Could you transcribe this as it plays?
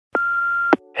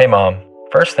Hey Mom,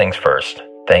 first things first,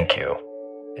 thank you.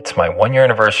 It's my 1-year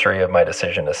anniversary of my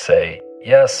decision to say,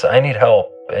 yes, I need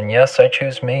help, and yes, I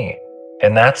choose me.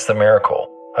 And that's the miracle.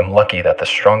 I'm lucky that the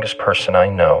strongest person I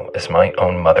know is my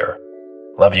own mother.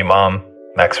 Love you, Mom.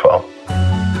 Maxwell.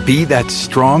 Be that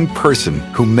strong person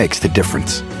who makes the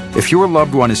difference. If your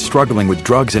loved one is struggling with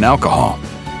drugs and alcohol,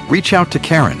 reach out to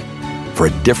Karen for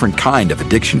a different kind of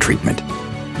addiction treatment.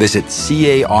 Visit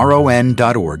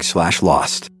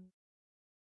caron.org/lost.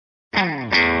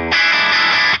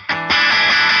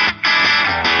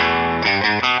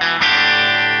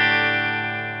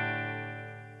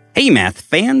 Hey math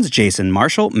fans, Jason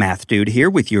Marshall, Math Dude here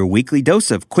with your weekly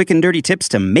dose of quick and dirty tips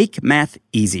to make math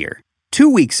easier. 2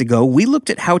 weeks ago, we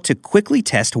looked at how to quickly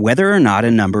test whether or not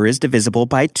a number is divisible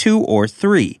by 2 or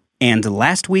 3. And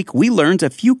last week, we learned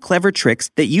a few clever tricks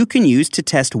that you can use to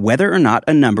test whether or not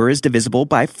a number is divisible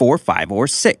by 4, 5, or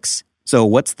 6. So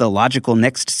what's the logical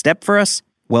next step for us?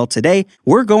 Well, today,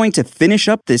 we're going to finish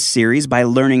up this series by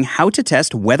learning how to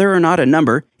test whether or not a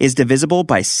number is divisible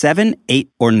by 7, 8,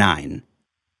 or 9.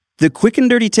 The quick and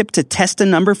dirty tip to test a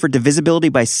number for divisibility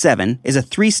by 7 is a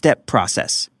 3-step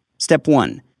process. Step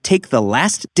 1. Take the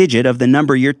last digit of the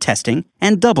number you're testing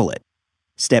and double it.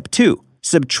 Step 2.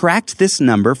 Subtract this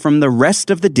number from the rest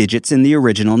of the digits in the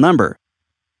original number.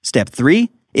 Step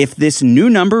 3. If this new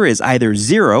number is either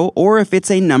 0 or if it's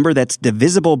a number that's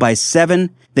divisible by 7,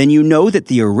 then you know that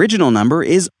the original number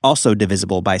is also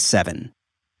divisible by 7.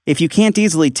 If you can't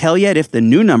easily tell yet if the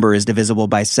new number is divisible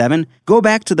by 7, go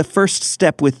back to the first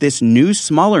step with this new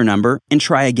smaller number and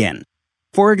try again.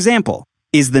 For example,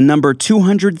 is the number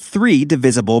 203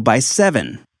 divisible by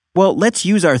 7? Well, let's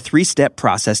use our 3-step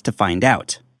process to find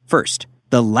out. First,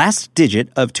 the last digit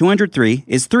of 203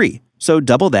 is 3, so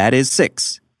double that is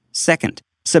 6. Second,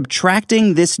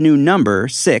 subtracting this new number,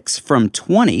 6, from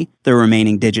 20, the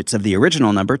remaining digits of the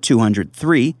original number,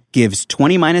 203, gives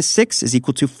 20 minus 6 is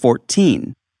equal to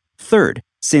 14. Third,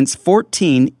 since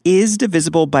 14 is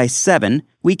divisible by 7,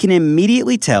 we can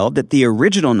immediately tell that the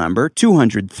original number,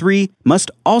 203,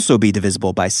 must also be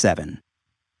divisible by 7.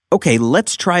 Okay,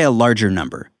 let's try a larger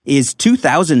number. Is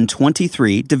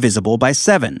 2023 divisible by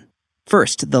 7?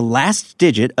 First, the last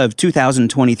digit of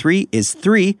 2023 is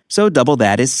 3, so double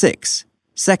that is 6.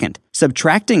 Second,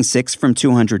 subtracting 6 from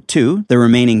 202, the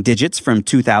remaining digits from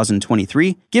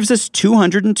 2023, gives us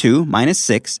 202 minus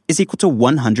 6 is equal to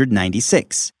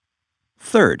 196.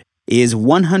 Third, is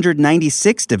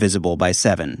 196 divisible by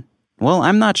 7? Well,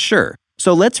 I'm not sure.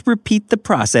 So let's repeat the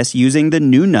process using the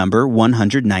new number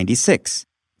 196.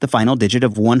 The final digit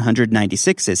of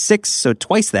 196 is 6, so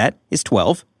twice that is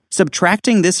 12.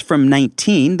 Subtracting this from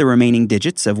 19, the remaining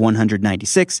digits of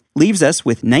 196, leaves us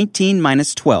with 19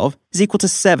 minus 12 is equal to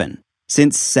 7.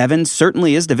 Since 7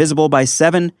 certainly is divisible by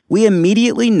 7, we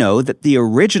immediately know that the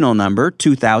original number,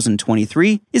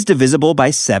 2023, is divisible by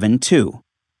 7 too.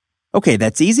 Okay,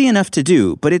 that's easy enough to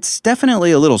do, but it's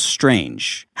definitely a little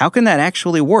strange. How can that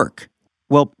actually work?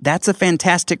 Well, that's a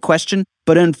fantastic question,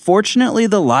 but unfortunately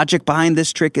the logic behind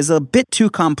this trick is a bit too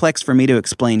complex for me to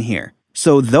explain here.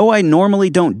 So though I normally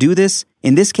don't do this,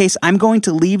 in this case I'm going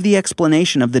to leave the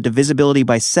explanation of the divisibility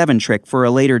by 7 trick for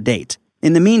a later date.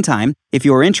 In the meantime, if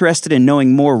you're interested in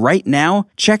knowing more right now,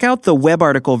 check out the web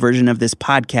article version of this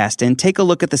podcast and take a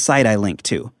look at the site I link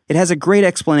to. It has a great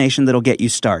explanation that'll get you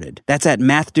started. That's at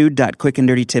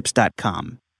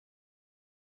mathdude.quickanddirtytips.com.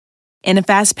 In a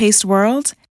fast-paced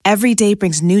world, every day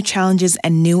brings new challenges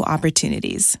and new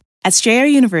opportunities. At Strayer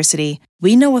University,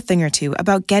 we know a thing or two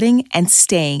about getting and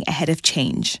staying ahead of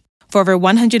change. For over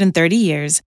 130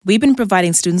 years, we've been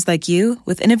providing students like you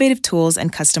with innovative tools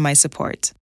and customized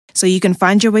support, so you can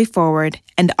find your way forward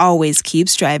and always keep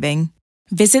striving.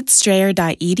 Visit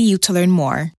strayer.edu to learn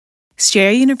more.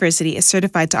 Strayer University is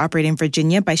certified to operate in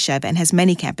Virginia by Chev and has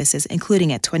many campuses,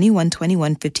 including at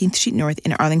 2121 15th Street North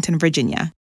in Arlington,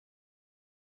 Virginia.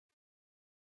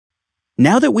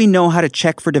 Now that we know how to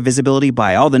check for divisibility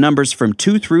by all the numbers from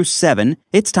 2 through 7,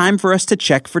 it's time for us to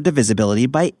check for divisibility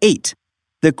by 8.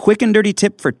 The quick and dirty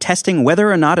tip for testing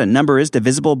whether or not a number is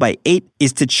divisible by 8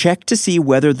 is to check to see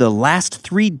whether the last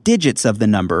 3 digits of the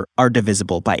number are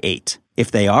divisible by 8. If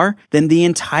they are, then the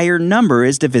entire number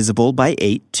is divisible by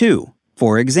 8 too.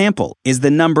 For example, is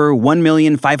the number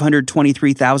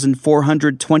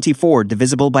 1,523,424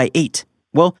 divisible by 8?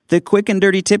 Well, the quick and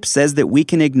dirty tip says that we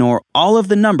can ignore all of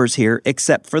the numbers here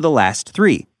except for the last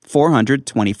 3,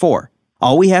 424.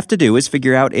 All we have to do is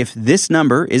figure out if this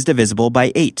number is divisible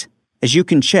by 8. As you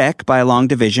can check by long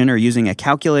division or using a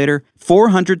calculator,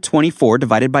 424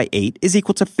 divided by 8 is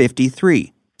equal to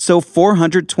 53. So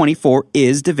 424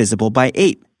 is divisible by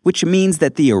 8. which means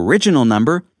that the original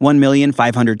number,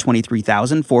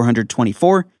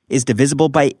 1,523,424, is divisible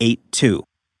by 8 too.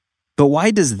 But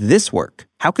why does this work?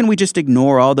 How can we just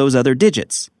ignore all those other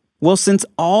digits? Well, since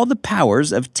all the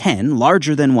powers of 10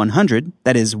 larger than 100,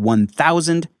 that is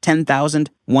 1,000, 10,000,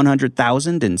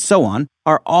 100,000, and so on,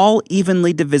 are all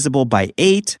evenly divisible by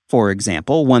 8, for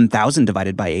example, 1,000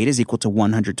 divided by 8 is equal to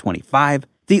 125,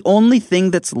 the only thing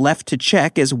that's left to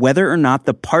check is whether or not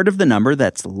the part of the number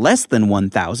that's less than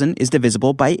 1,000 is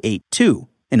divisible by 8 too.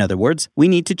 In other words, we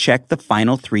need to check the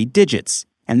final 3 digits.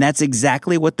 And that's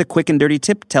exactly what the quick and dirty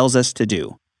tip tells us to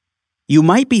do. You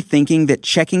might be thinking that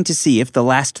checking to see if the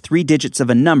last 3 digits of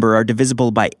a number are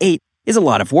divisible by 8 is a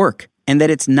lot of work, and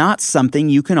that it's not something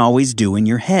you can always do in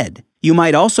your head. You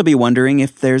might also be wondering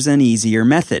if there's an easier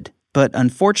method, but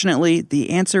unfortunately, the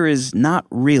answer is not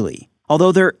really.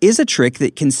 Although there is a trick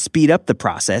that can speed up the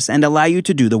process and allow you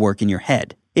to do the work in your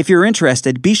head. If you're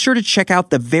interested, be sure to check out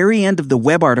the very end of the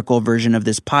web article version of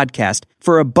this podcast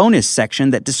for a bonus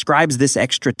section that describes this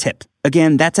extra tip.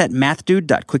 Again, that's at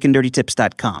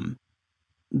mathdude.quickanddirtytips.com.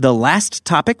 The last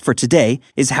topic for today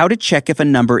is how to check if a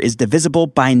number is divisible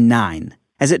by 9.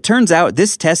 As it turns out,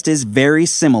 this test is very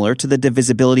similar to the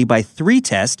divisibility by 3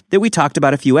 test that we talked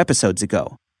about a few episodes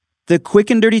ago. The quick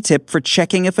and dirty tip for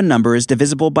checking if a number is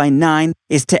divisible by 9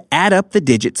 is to add up the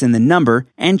digits in the number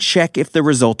and check if the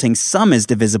resulting sum is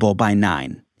divisible by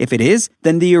 9. If it is,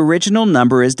 then the original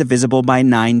number is divisible by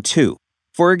 9 too.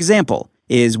 For example,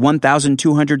 is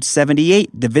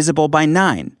 1,278 divisible by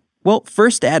 9? Well,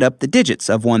 first add up the digits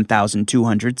of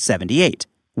 1,278.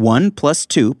 1 plus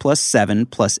 2 plus 7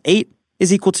 plus 8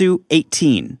 is equal to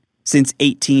 18. Since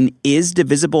 18 is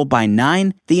divisible by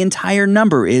 9, the entire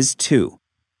number is 2.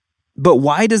 But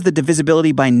why does the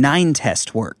divisibility by 9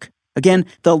 test work? Again,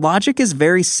 the logic is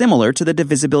very similar to the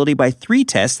divisibility by 3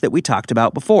 test that we talked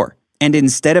about before. And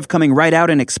instead of coming right out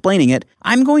and explaining it,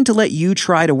 I'm going to let you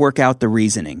try to work out the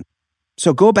reasoning.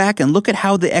 So go back and look at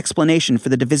how the explanation for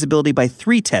the divisibility by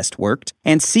 3 test worked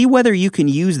and see whether you can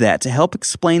use that to help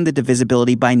explain the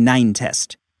divisibility by 9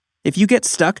 test. If you get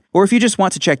stuck, or if you just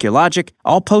want to check your logic,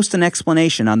 I'll post an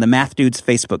explanation on the Math Dudes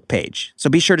Facebook page, so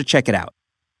be sure to check it out.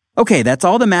 Okay, that's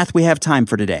all the math we have time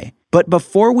for today. But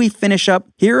before we finish up,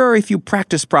 here are a few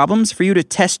practice problems for you to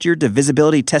test your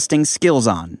divisibility testing skills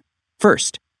on.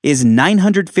 First, is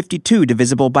 952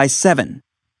 divisible by 7?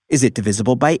 Is it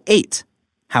divisible by 8?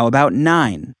 How about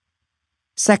 9?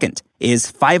 Second, is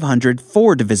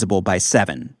 504 divisible by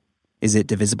 7? Is it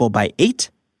divisible by 8?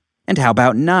 And how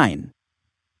about 9?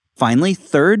 Finally,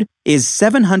 third, is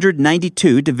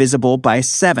 792 divisible by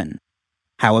 7?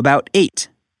 How about 8?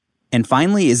 And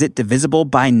finally, is it divisible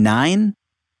by 9?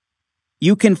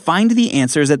 You can find the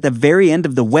answers at the very end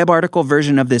of the web article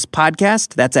version of this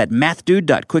podcast. That's at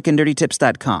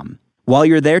mathdude.quickanddirtytips.com. While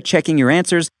you're there checking your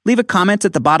answers, leave a comment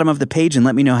at the bottom of the page and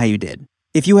let me know how you did.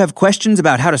 If you have questions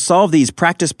about how to solve these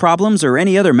practice problems or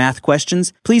any other math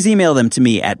questions, please email them to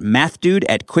me at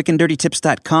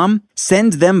mathdude@quickanddirtytips.com,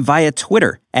 send them via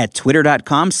Twitter at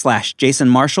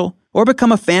twitter.com/jasonmarshall, or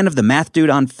become a fan of the Math Dude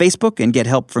on Facebook and get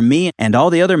help from me and all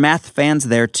the other math fans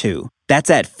there too. That's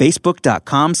at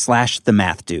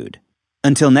facebook.com/themathdude.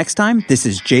 Until next time, this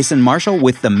is Jason Marshall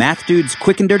with the Math Dude's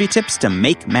Quick and Dirty Tips to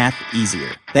make math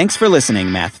easier. Thanks for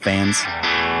listening, math fans.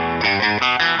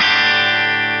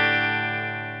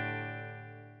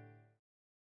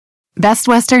 Best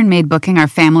Western made booking our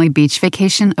family beach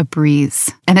vacation a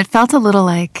breeze, and it felt a little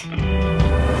like...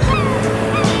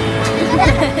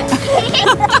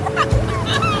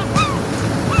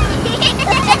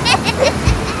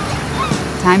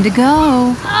 Time to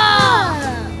go.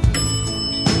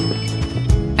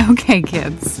 Okay,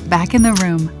 kids, back in the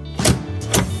room.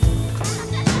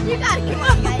 You gotta come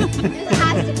on, guys. This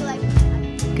has to be like...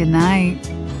 Good night.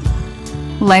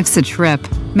 Life's a trip.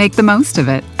 Make the most of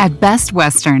it at Best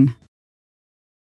Western.